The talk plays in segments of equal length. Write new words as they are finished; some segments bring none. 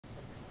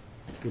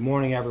Good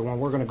morning, everyone.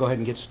 We're going to go ahead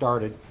and get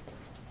started.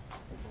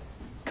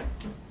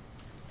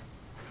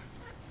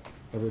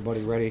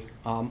 Everybody ready?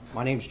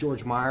 My name is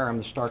George Meier. I'm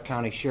the Stark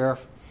County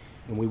Sheriff,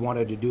 and we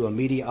wanted to do a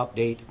media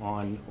update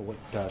on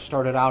what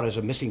started out as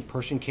a missing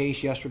person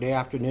case yesterday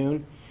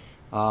afternoon.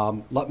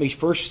 Let me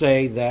first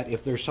say that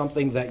if there's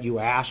something that you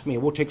ask me,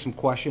 we'll take some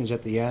questions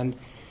at the end.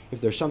 If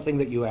there's something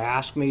that you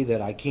ask me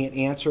that I can't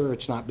answer,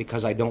 it's not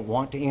because I don't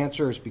want to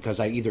answer. It's because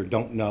I either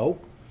don't know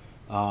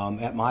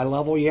at my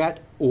level yet,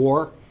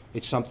 or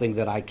it's something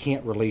that I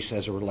can't release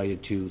as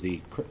related to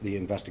the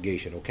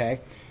investigation, okay?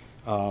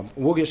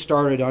 We'll get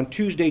started. On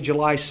Tuesday,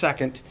 July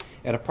 2nd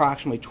at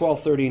approximately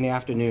 12:30 in the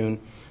afternoon,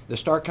 the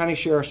Stark County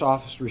Sheriff's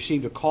Office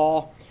received a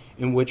call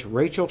in which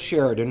Raychel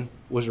Sheridan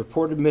was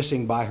reported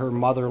missing by her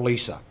mother,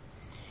 Lisa.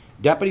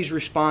 Deputies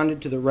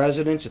responded to the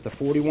residence at the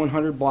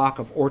 4100 block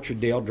of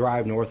Orcharddale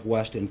Drive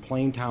Northwest in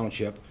Plain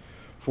Township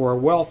for a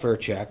welfare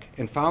check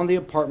and found the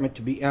apartment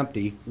to be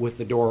empty with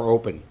the door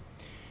open.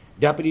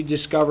 Deputy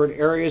discovered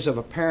areas of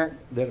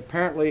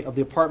apparently of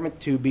the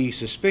apartment to be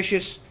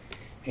suspicious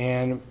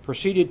and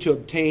proceeded to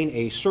obtain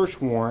a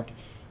search warrant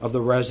of the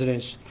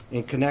residence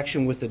in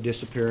connection with the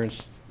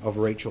disappearance of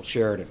Raychel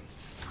Sheridan.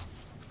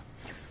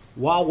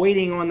 While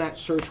waiting on that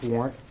search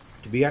warrant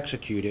to be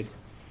executed,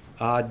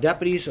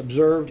 deputies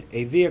observed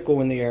a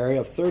vehicle in the area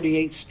of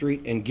 38th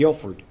Street in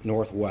Guilford,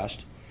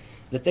 Northwest,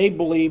 that they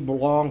believed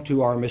belonged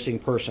to our missing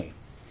person.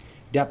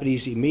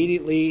 Deputies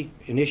immediately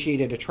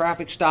initiated a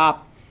traffic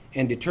stop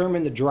and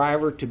determined the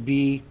driver to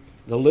be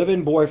the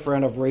live-in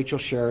boyfriend of Raychel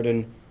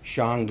Sheridan,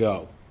 Sean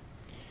Goe.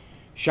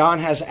 Sean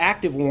has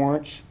active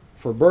warrants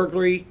for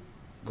burglary,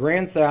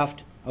 grand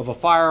theft of a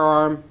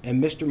firearm,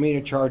 and misdemeanor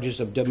charges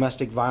of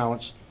domestic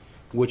violence,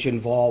 which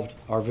involved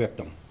our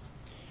victim.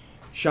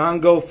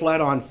 Sean Goe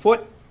fled on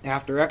foot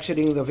after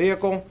exiting the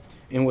vehicle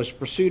and was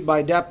pursued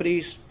by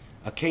deputies.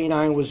 A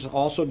canine was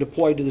also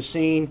deployed to the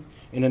scene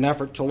in an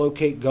effort to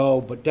locate Goe,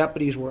 but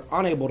deputies were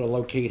unable to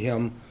locate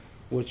him,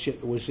 which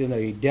was in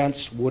a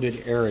dense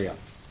wooded area.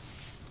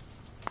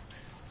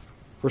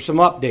 For some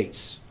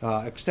updates,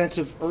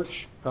 extensive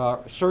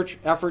search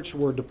efforts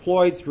were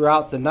deployed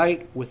throughout the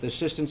night with the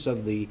assistance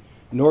of the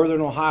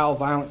Northern Ohio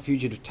Violent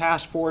Fugitive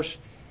Task Force,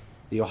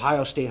 the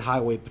Ohio State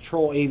Highway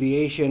Patrol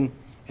Aviation,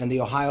 and the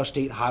Ohio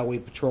State Highway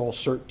Patrol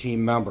CERT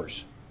team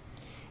members.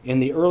 In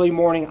the early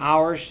morning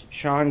hours,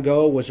 Sean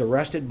Goe was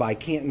arrested by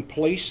Canton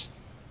Police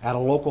at a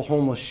local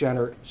homeless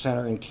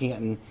center in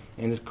Canton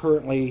and is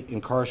currently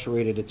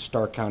incarcerated at the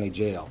Stark County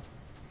Jail.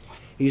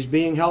 He's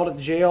being held at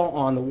the jail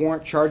on the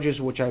warrant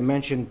charges which I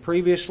mentioned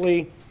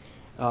previously.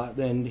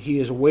 Then he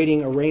is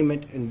awaiting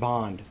arraignment and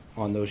bond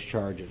on those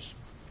charges.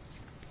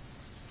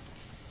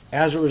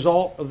 As a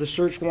result of the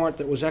search warrant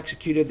that was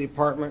executed at the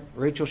apartment,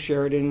 Raychel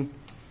Sheridan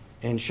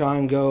and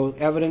Sean Goe,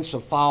 evidence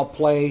of foul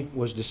play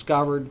was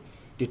discovered.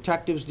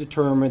 Detectives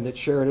determined that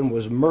Sheridan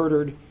was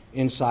murdered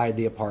inside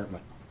the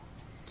apartment.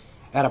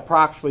 At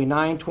approximately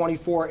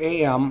 9:24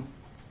 a.m.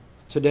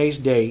 today's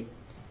date,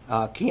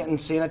 Canton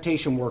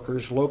sanitation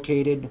workers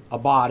located a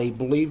body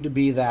believed to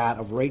be that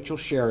of Raychel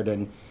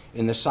Sheridan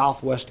in the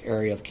southwest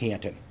area of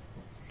Canton.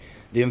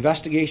 The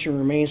investigation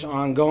remains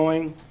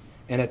ongoing,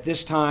 and at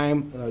this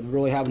time,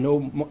 really have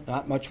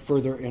not much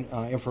further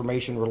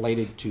information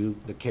related to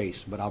the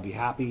case, but I'll be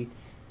happy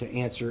to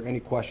answer any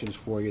questions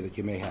for you that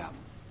you may have.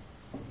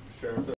 Sheriff.